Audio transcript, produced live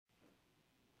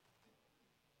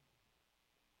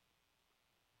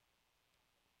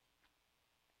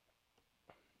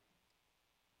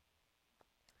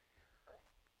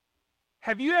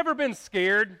Have you ever been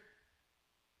scared?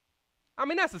 I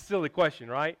mean, that's a silly question,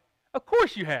 right? Of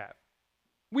course you have.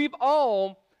 We've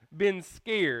all been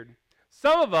scared.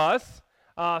 Some of us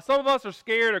are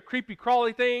scared of creepy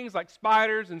crawly things like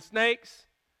spiders and snakes.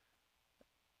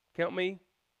 Count me.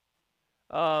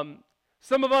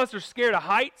 Some of us are scared of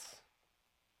heights.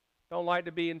 Don't like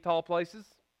to be in tall places.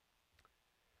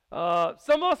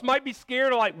 Some of us might be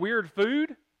scared of like weird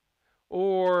food,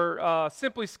 or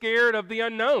simply scared of the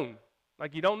unknown.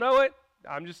 Like you don't know it,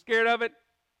 I'm just scared of it.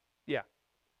 Yeah.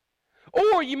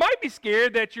 Or you might be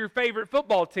scared that your favorite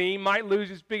football team might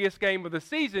lose its biggest game of the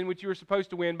season, which you were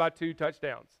supposed to win by 2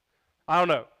 touchdowns. I don't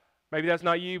know. Maybe that's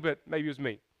not you, but maybe it was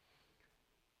me.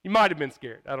 You might have been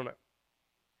scared. I don't know.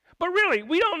 But really,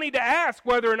 we don't need to ask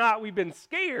whether or not we've been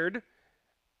scared.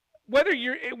 Whether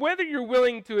you're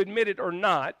willing to admit it or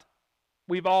not,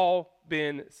 we've all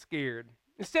been scared.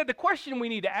 Instead, the question we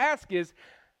need to ask is,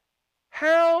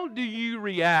 how do you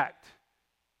react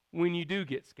when you do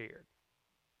get scared?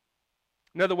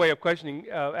 Another way of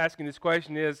asking this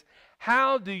question is,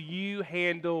 how do you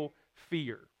handle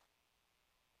fear?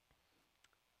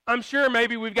 I'm sure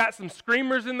maybe we've got some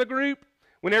screamers in the group.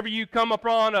 Whenever you come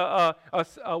upon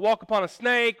walk upon a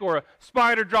snake or a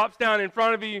spider drops down in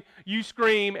front of you, you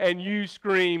scream, and you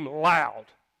scream loud.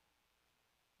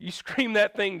 You scream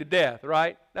that thing to death,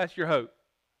 right? That's your hope.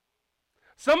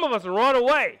 Some of us run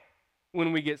away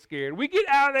when we get scared. We get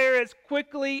out of there as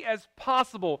quickly as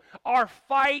possible. Our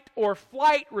fight or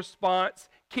flight response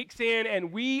kicks in,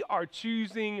 and we are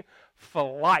choosing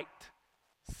flight.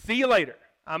 See you later.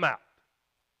 I'm out.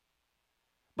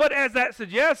 But as that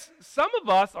suggests, some of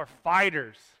us are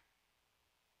fighters.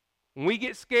 When we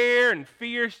get scared and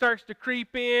fear starts to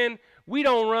creep in, we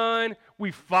don't run,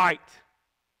 we fight.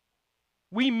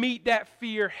 We meet that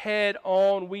fear head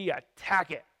on, we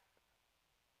attack it.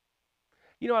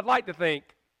 You know, I'd like to think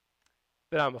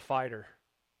that I'm a fighter.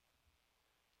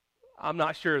 I'm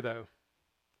not sure, though.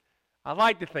 I'd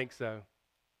like to think so.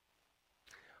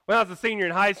 When I was a senior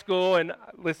in high school, and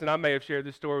listen, I may have shared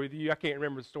this story with you. I can't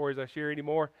remember the stories I share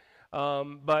anymore.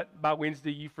 But by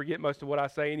Wednesday, you forget most of what I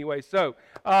say anyway. So,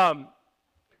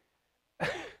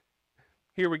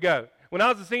 here we go. When I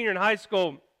was a senior in high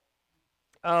school,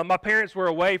 my parents were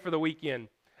away for the weekend.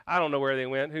 I don't know where they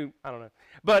went. I don't know.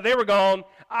 But they were gone.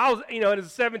 I was, as a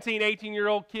 17,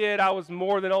 18-year-old kid, I was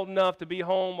more than old enough to be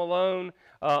home alone.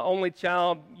 Only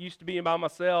child, used to being by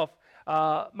myself.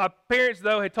 My parents,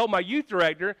 though, had told my youth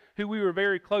director, who we were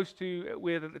very close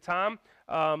with at the time,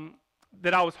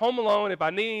 that I was home alone. If I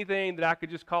needed anything, that I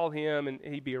could just call him and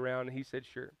he'd be around. And he said,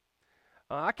 sure.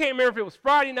 I can't remember if it was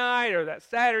Friday night or that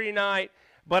Saturday night,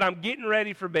 but I'm getting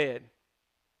ready for bed.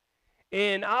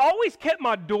 And I always kept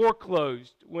my door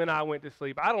closed when I went to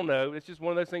sleep. I don't know. It's just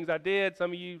one of those things I did.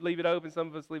 Some of you leave it open. Some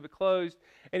of us leave it closed.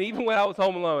 And even when I was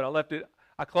home alone,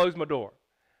 I closed my door.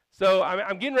 So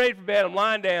I'm getting ready for bed. I'm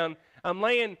lying down. I'm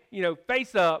laying,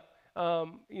 face up.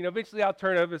 Eventually I'll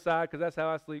turn over the side because that's how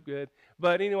I sleep good.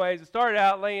 But anyways, I started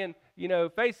out laying,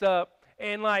 face up.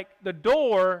 And like the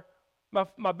door,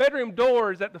 my bedroom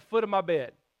door is at the foot of my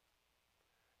bed.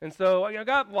 And so I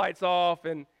got the lights off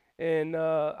and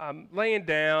I'm laying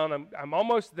down. I'm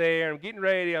almost there. I'm getting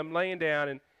ready. I'm laying down.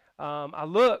 And I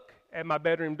look at my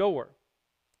bedroom door.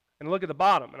 And I look at the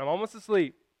bottom. And I'm almost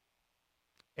asleep.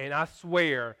 And I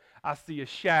swear I see a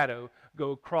shadow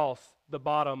go across the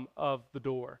bottom of the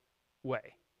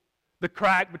doorway. The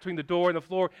crack between the door and the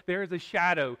floor, there is a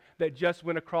shadow that just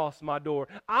went across my door.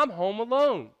 I'm home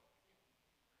alone.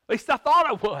 At least I thought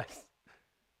I was.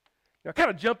 I kind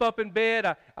of jump up in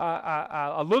bed.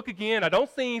 I look again. I don't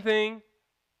see anything.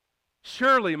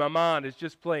 Surely my mind is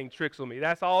just playing tricks on me.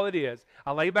 That's all it is.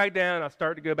 I lay back down. I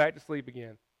start to go back to sleep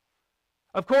again.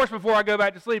 Of course, before I go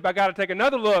back to sleep, I got to take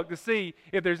another look to see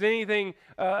if there's anything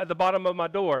at the bottom of my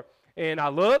door. And I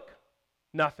look,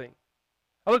 nothing.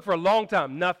 I look for a long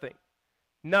time, nothing.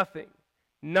 Nothing.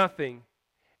 Nothing.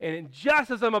 And just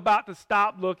as I'm about to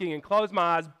stop looking and close my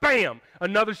eyes, bam,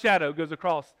 another shadow goes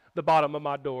across the bottom of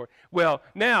my door. Well,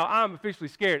 now I'm officially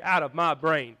scared out of my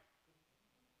brain.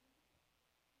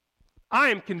 I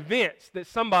am convinced that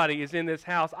somebody is in this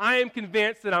house. I am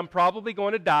convinced that I'm probably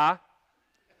going to die.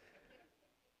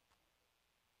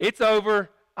 It's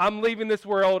over. I'm leaving this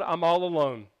world. I'm all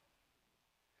alone.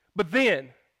 But then,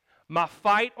 my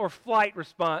fight or flight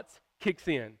response kicks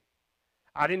in.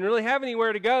 I didn't really have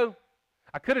anywhere to go.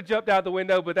 I could have jumped out the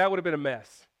window, but that would have been a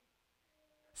mess.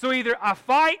 So either I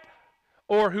fight,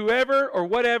 or whoever or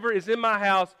whatever is in my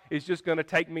house is just going to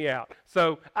take me out.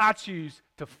 So I choose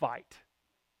to fight.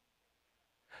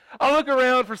 I look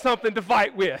around for something to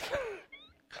fight with.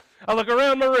 I look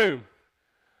around my room.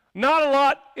 Not a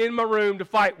lot in my room to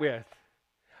fight with.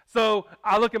 So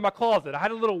I look in my closet. I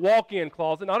had a little walk-in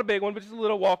closet, not a big one, but just a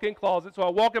little walk-in closet. So I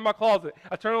walk in my closet.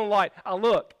 I turn on the light. I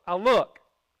look,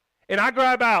 and I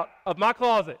grab out of my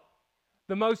closet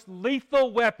the most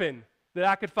lethal weapon that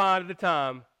I could find at the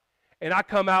time, and I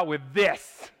come out with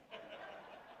this.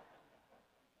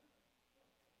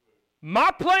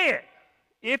 My plan,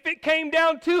 if it came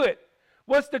down to it,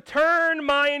 was to turn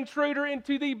my intruder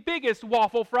into the biggest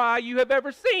waffle fry you have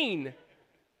ever seen.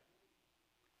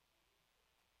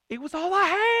 It was all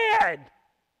I had.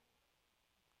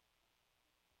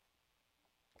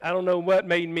 I don't know what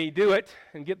made me do it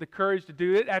and get the courage to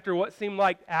do it after what seemed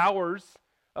like hours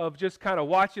of just kind of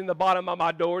watching the bottom of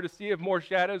my door to see if more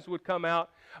shadows would come out.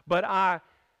 But I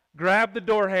grabbed the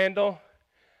door handle.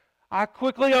 I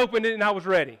quickly opened it and I was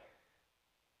ready.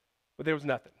 But there was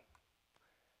nothing.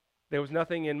 There was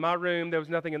nothing in my room. There was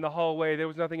nothing in the hallway. There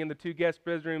was nothing in the two guest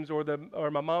bedrooms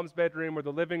or my mom's bedroom or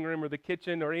the living room or the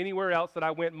kitchen or anywhere else that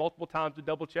I went multiple times to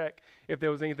double check if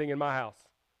there was anything in my house.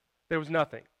 There was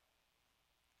nothing.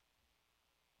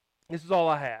 This is all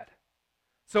I had.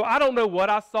 So I don't know what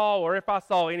I saw or if I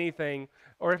saw anything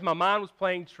or if my mind was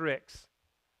playing tricks.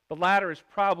 The latter is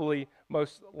probably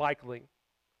most likely.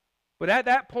 But at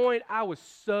that point, I was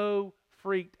so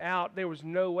freaked out. There was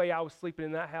no way I was sleeping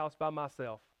in that house by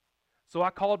myself. So I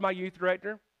called my youth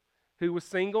director, who was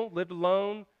single, lived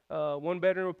alone,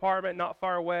 one-bedroom apartment not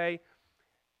far away.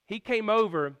 He came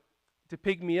over to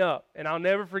pick me up, and I'll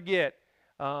never forget.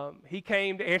 He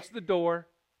came to answer the door.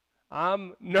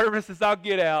 I'm nervous as I'll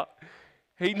get out.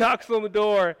 He knocks on the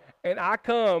door, and I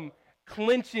come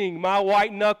clenching my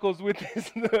white knuckles with his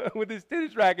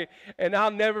tennis racket, and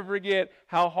I'll never forget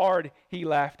how hard he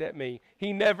laughed at me.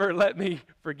 He never let me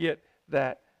forget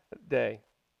that day.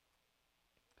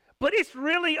 But it's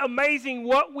really amazing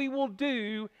what we will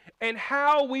do and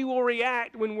how we will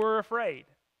react when we're afraid.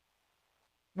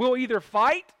 We'll either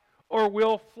fight or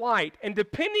we'll flight. And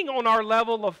depending on our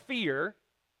level of fear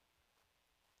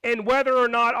and whether or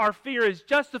not our fear is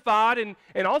justified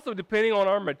and also depending on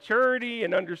our maturity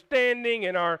and understanding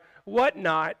and our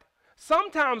whatnot,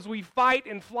 sometimes we fight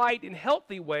and flight in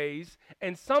healthy ways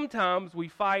and sometimes we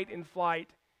fight and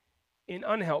flight in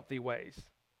unhealthy ways.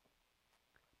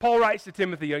 Paul writes to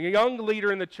Timothy, a young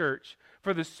leader in the church,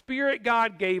 "For the Spirit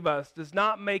God gave us does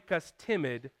not make us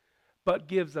timid, but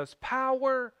gives us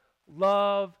power,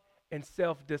 love, and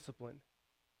self-discipline."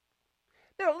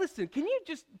 Now listen, can you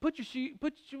just put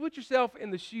yourself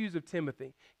in the shoes of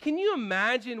Timothy? Can you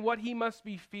imagine what he must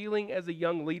be feeling as a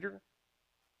young leader?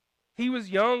 He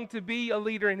was young to be a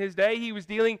leader in his day. He was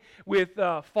dealing with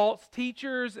false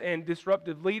teachers and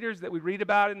disruptive leaders that we read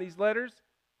about in these letters.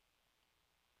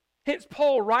 Hence,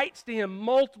 Paul writes to him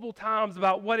multiple times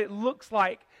about what it looks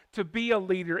like to be a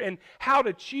leader and how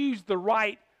to choose the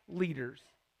right leaders.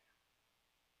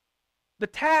 The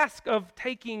task of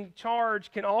taking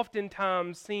charge can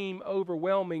oftentimes seem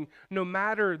overwhelming, no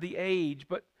matter the age,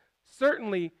 but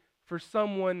certainly for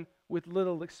someone with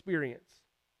little experience.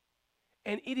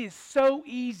 And it is so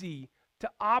easy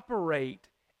to operate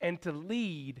and to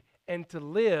lead and to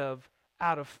live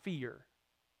out of fear.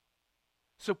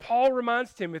 So Paul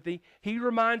reminds Timothy, he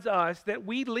reminds us that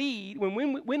we lead, when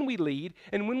we lead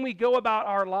and when we go about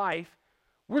our life,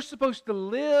 we're supposed to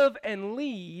live and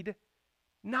lead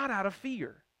not out of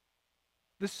fear.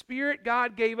 The Spirit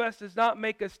God gave us does not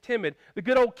make us timid. The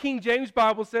good old King James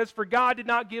Bible says, "For God did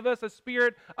not give us a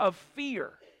spirit of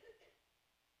fear."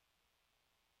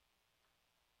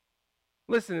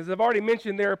 Listen, as I've already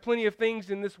mentioned, there are plenty of things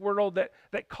in this world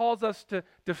that cause us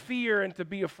to fear and to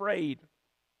be afraid.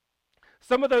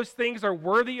 Some of those things are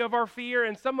worthy of our fear,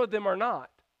 and some of them are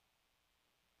not.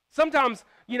 Sometimes,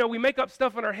 we make up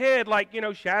stuff in our head like,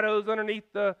 shadows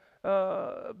underneath the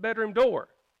bedroom door.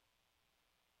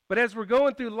 But as we're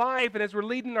going through life and as we're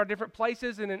leading our different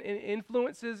places and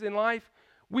influences in life,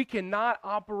 we cannot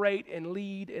operate and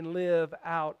lead and live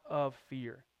out of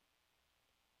fear.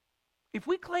 If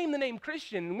we claim the name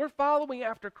Christian and we're following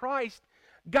after Christ,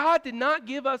 God did not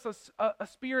give us a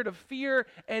spirit of fear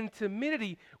and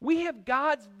timidity. We have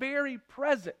God's very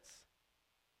presence.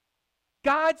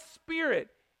 God's Spirit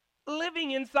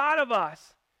living inside of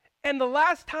us. And the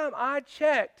last time I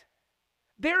checked,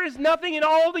 there is nothing in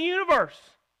all the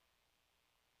universe.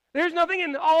 There's nothing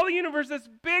in all the universe that's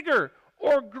bigger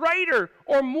or greater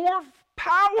or more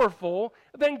powerful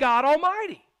than God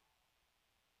Almighty.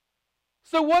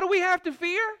 So what do we have to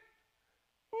fear?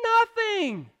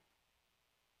 Nothing.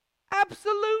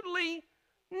 Absolutely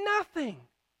nothing.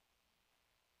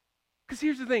 Because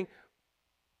here's the thing.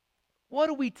 What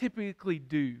do we typically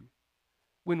do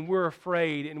when we're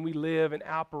afraid and we live and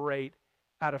operate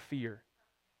out of fear?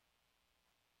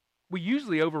 We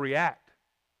usually overreact.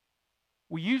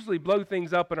 we usually blow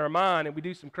things up in our mind and we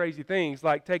do some crazy things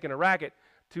like taking a racket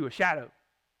to a shadow.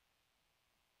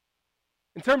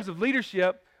 In terms of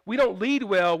leadership, we don't lead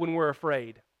well when we're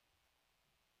afraid.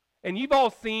 And you've all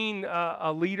seen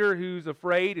a leader who's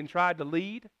afraid and tried to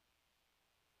lead.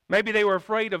 Maybe they were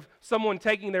afraid of someone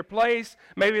taking their place.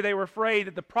 Maybe they were afraid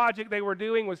that the project they were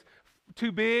doing was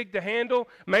too big to handle.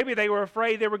 Maybe they were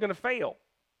afraid they were going to fail.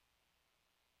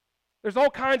 There's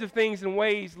all kinds of things and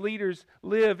ways leaders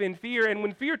live in fear. And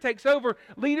when fear takes over,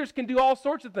 leaders can do all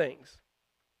sorts of things.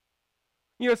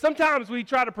 You know, sometimes we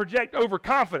try to project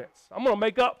overconfidence. I'm going to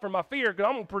make up for my fear because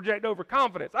I'm going to project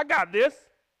overconfidence. I got this.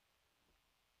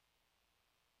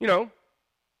 You know,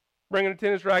 bringing a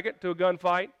tennis racket to a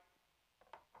gunfight.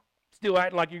 Still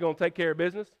acting like you're going to take care of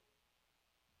business.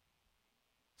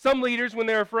 Some leaders, when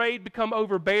they're afraid, become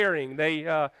overbearing. They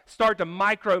start to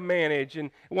micromanage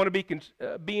and want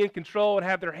to be in control and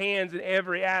have their hands in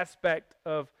every aspect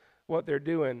of what they're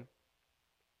doing.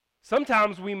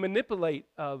 Sometimes we manipulate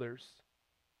others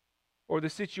or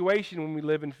the situation when we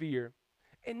live in fear.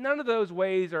 And none of those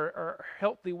ways are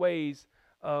healthy ways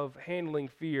of handling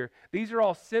fear. These are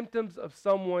all symptoms of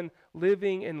someone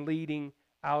living and leading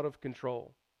out of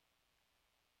control.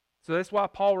 So that's why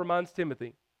Paul reminds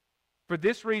Timothy, for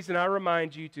this reason I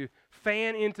remind you to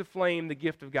fan into flame the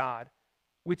gift of God,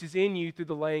 which is in you through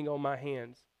the laying on my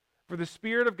hands. For the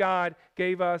Spirit God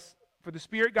gave us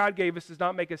does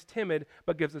not make us timid,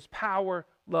 but gives us power,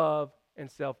 love,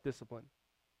 and self-discipline.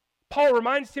 Paul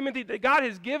reminds Timothy that God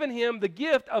has given him the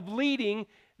gift of leading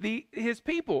his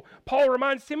people. Paul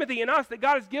reminds Timothy and us that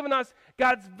God has given us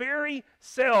God's very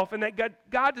self and that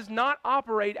God does not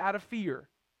operate out of fear.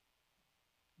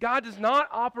 God does not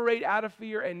operate out of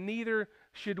fear, and neither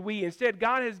should we. Instead,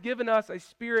 God has given us a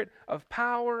spirit of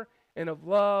power and of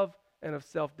love and of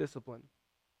self-discipline.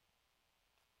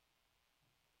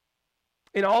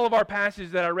 In all of our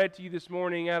passages that I read to you this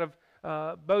morning out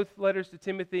of both letters to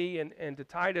Timothy and to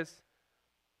Titus,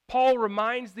 Paul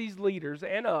reminds these leaders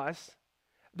and us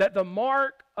that the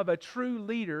mark of a true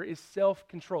leader is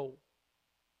self-control.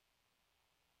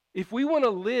 If we want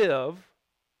to live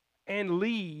and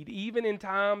lead, even in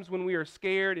times when we are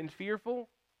scared and fearful,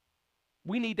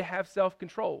 we need to have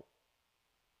self-control.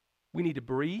 We need to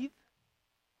breathe.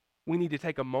 We need to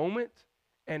take a moment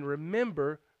and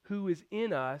remember who is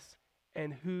in us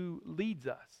and who leads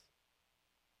us.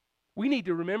 We need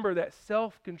to remember that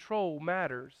self-control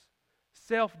matters.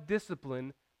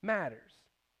 Self-discipline matters.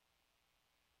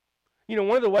 You know,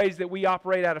 one of the ways that we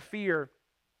operate out of fear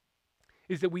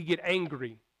is that we get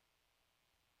angry.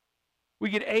 We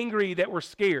get angry that we're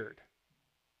scared.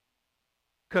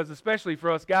 Because especially for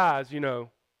us guys, you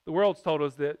know, the world's told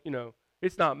us that, you know,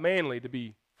 it's not manly to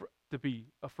be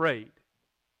afraid.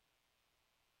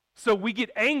 So we get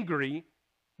angry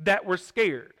that we're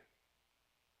scared.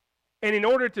 And in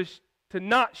order to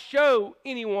not show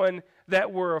anyone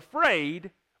that we're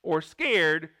afraid or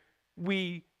scared,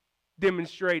 we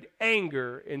demonstrate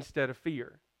anger instead of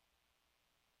fear.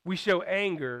 We show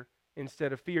anger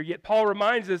instead of fear. Yet Paul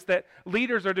reminds us that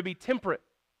leaders are to be temperate.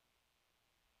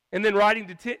 And then writing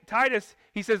to Titus,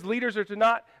 he says leaders are to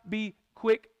not be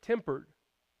quick-tempered.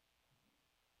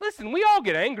 Listen, we all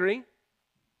get angry.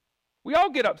 We all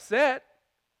get upset.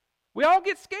 We all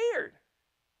get scared.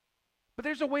 But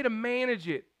there's a way to manage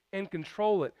it and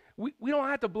control it. We don't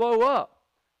have to blow up.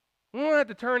 We don't have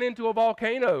to turn into a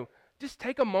volcano. Just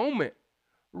take a moment.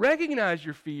 Recognize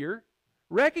your fear.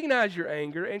 Recognize your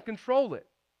anger and control it.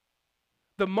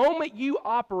 The moment you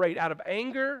operate out of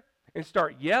anger and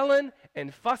start yelling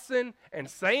and fussing and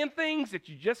saying things that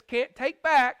you just can't take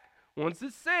back, once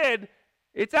it's said,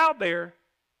 it's out there.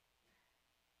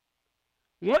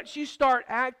 Once you start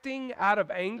acting out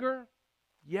of anger,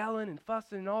 yelling and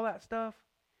fussing and all that stuff,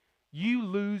 you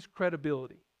lose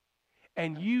credibility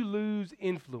and you lose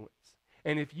influence.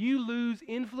 And if you lose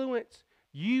influence,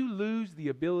 you lose the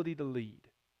ability to lead.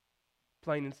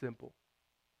 Plain and simple.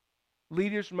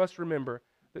 Leaders must remember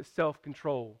that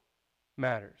self-control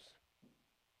matters.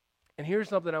 And here's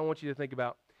something I want you to think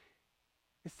about.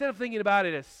 Instead of thinking about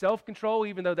it as self-control,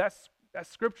 even though that's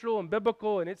scriptural and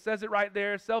biblical and it says it right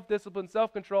there, self-discipline,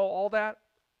 self-control, all that,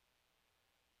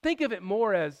 think of it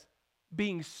more as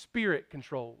being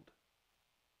spirit-controlled.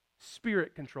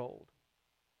 Spirit-controlled.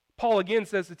 Paul again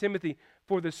says to Timothy,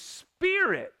 for the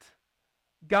Spirit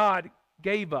God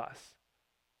gave us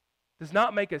does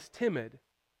not make us timid,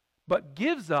 but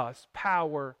gives us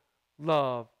power,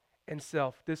 love, and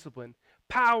self-discipline.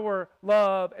 Power,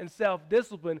 love, and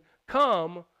self-discipline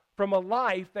come from a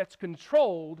life that's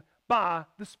controlled by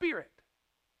the Spirit.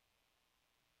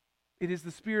 It is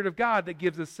the Spirit of God that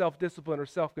gives us self-discipline or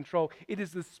self-control. It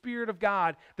is the Spirit of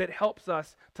God that helps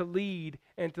us to lead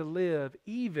and to live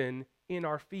even in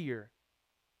our fear.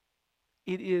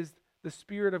 It is the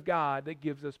Spirit of God that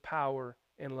gives us power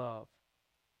and love.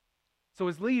 So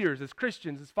as leaders, as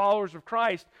Christians, as followers of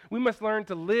Christ, we must learn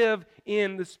to live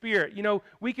in the Spirit. You know,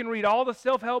 we can read all the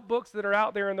self-help books that are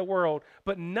out there in the world,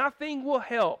 but nothing will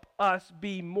help us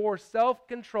be more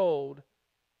self-controlled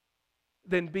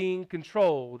than being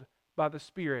controlled by the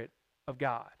Spirit of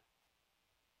God.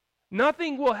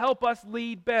 Nothing will help us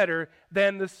lead better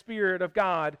than the Spirit of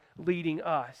God leading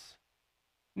us.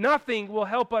 Nothing will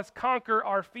help us conquer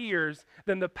our fears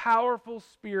than the powerful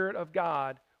Spirit of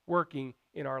God working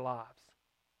in our lives.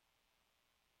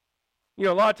 You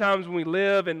know, a lot of times when we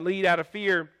live and lead out of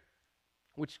fear,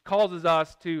 which causes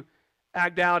us to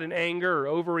act out in anger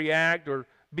or overreact or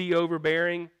be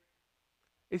overbearing,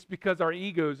 it's because our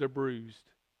egos are bruised.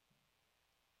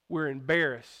 We're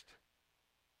embarrassed.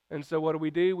 And so what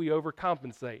do? We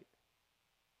overcompensate.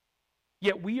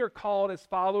 Yet we are called as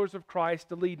followers of Christ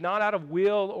to lead not out of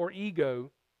will or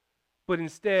ego, but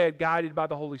instead guided by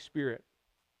the Holy Spirit.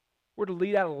 We're to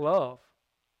lead out of love.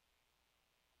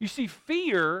 You see,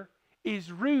 fear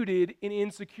is rooted in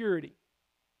insecurity.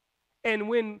 And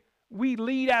when we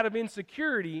lead out of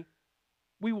insecurity,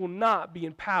 we will not be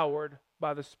empowered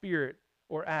by the Spirit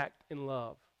or act in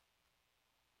love.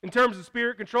 In terms of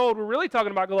spirit controlled, we're really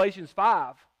talking about Galatians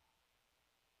 5.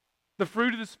 The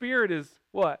fruit of the Spirit is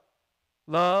what?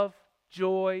 Love,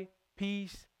 joy,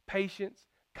 peace, patience,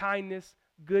 kindness,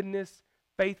 goodness,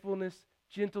 faithfulness,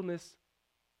 gentleness,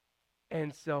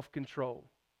 and self-control.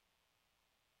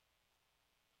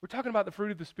 We're talking about the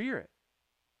fruit of the Spirit.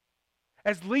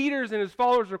 As leaders and as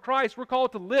followers of Christ, we're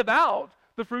called to live out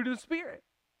the fruit of the Spirit.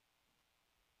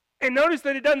 And notice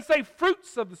that it doesn't say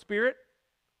fruits of the Spirit.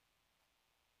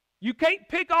 You can't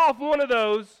pick off one of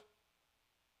those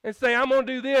and say, I'm going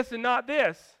to do this and not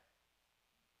this.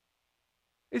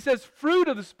 It says fruit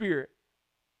of the Spirit.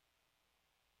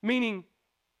 Meaning,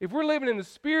 if we're living in the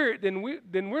Spirit, then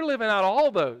we're living out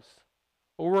all those.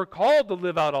 Or we're called to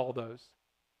live out all those.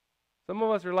 Some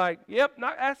of us are like, yep,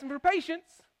 not asking for patience.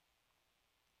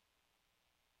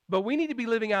 But we need to be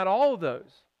living out all of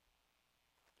those.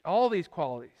 All these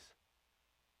qualities.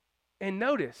 And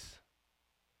notice,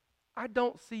 I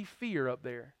don't see fear up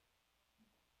there.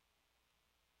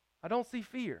 I don't see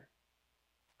fear.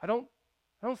 I don't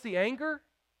see anger.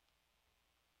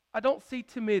 I don't see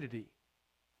timidity.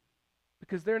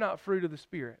 Because they're not fruit of the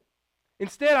Spirit.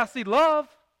 Instead, I see love.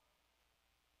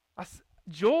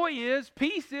 Joy is,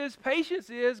 peace is, patience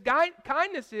is,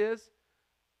 kindness is,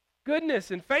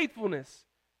 goodness and faithfulness,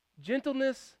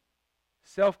 gentleness,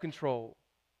 self-control.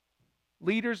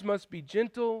 Leaders must be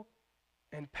gentle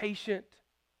and patient,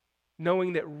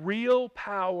 knowing that real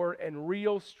power and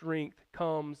real strength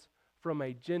comes from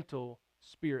a gentle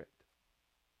spirit.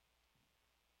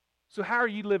 So how are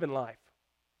you living life?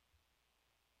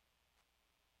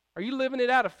 Are you living it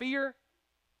out of fear?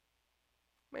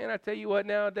 Man, I tell you what,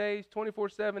 nowadays,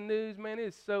 24/7 news, man, it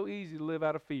is so easy to live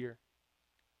out of fear.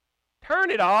 Turn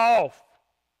it off.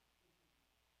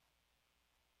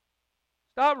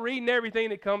 Stop reading everything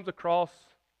that comes across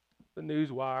the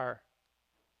news wire.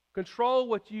 Control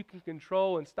what you can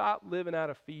control and stop living out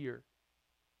of fear.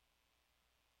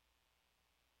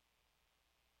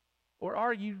 Or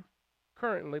are you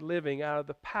currently living out of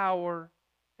the power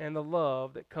and the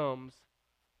love that comes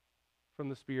from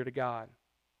the Spirit of God?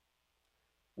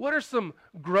 What are some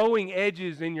growing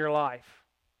edges in your life?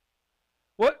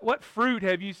 What fruit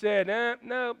have you said,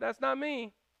 no, that's not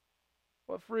me?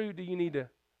 What fruit do you need to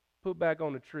put back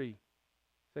on the tree?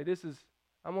 Say,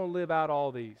 I'm going to live out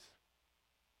all these.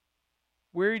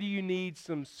 Where do you need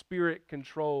some spirit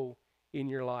control in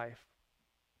your life?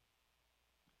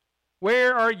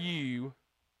 Where are you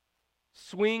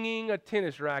swinging a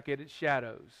tennis racket at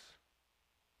shadows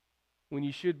when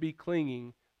you should be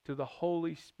clinging to the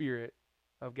Holy Spirit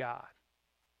of God?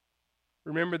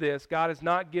 Remember this, God has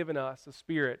not given us a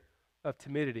spirit of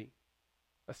timidity,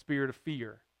 a spirit of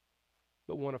fear,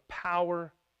 but one of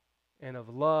power and of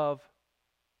love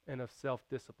and of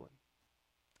self-discipline.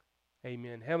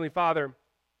 Amen. Heavenly Father,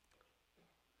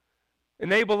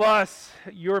 enable us,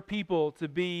 your people, to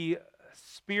be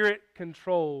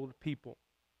spirit-controlled people.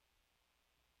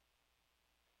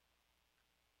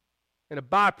 And a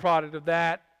byproduct of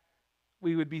that,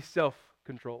 we would be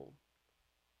self-controlled.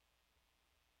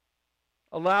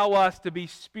 Allow us to be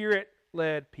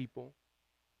spirit-led people.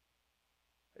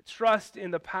 Trust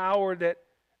in the power that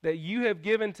you have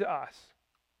given to us,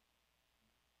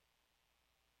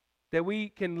 that we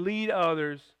can lead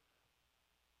others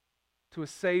to a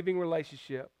saving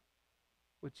relationship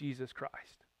with Jesus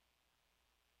Christ.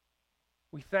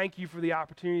 We thank you for the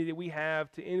opportunity that we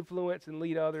have to influence and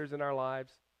lead others in our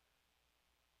lives.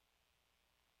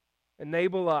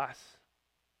 Enable us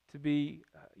to be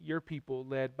your people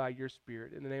led by your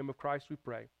Spirit. In the name of Christ we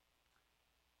pray.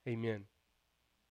 Amen.